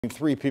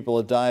3 people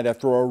have died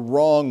after a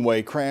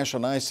wrong-way crash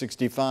on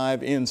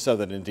I-65 in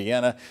southern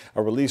Indiana.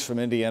 A release from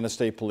Indiana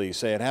State Police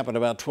say it happened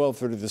about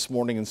 12:30 this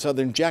morning in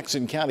southern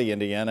Jackson County,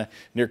 Indiana,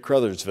 near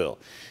Crothersville.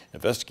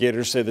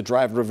 Investigators say the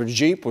driver of a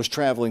Jeep was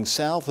traveling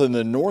south in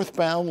the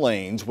northbound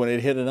lanes when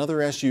it hit another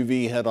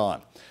SUV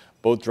head-on.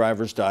 Both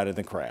drivers died in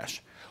the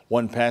crash.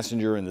 One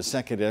passenger in the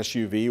second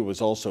SUV was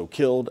also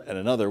killed, and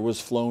another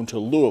was flown to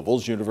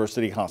Louisville's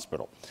University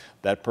Hospital.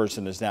 That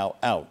person is now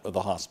out of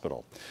the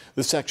hospital.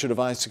 The section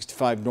of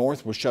I-65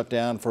 North was shut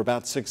down for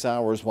about 6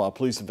 hours while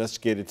police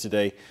investigated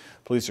today.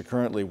 Police are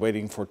currently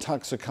waiting for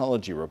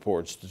toxicology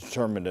reports to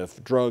determine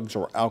if drugs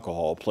or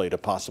alcohol played a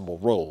possible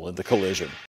role in the collision.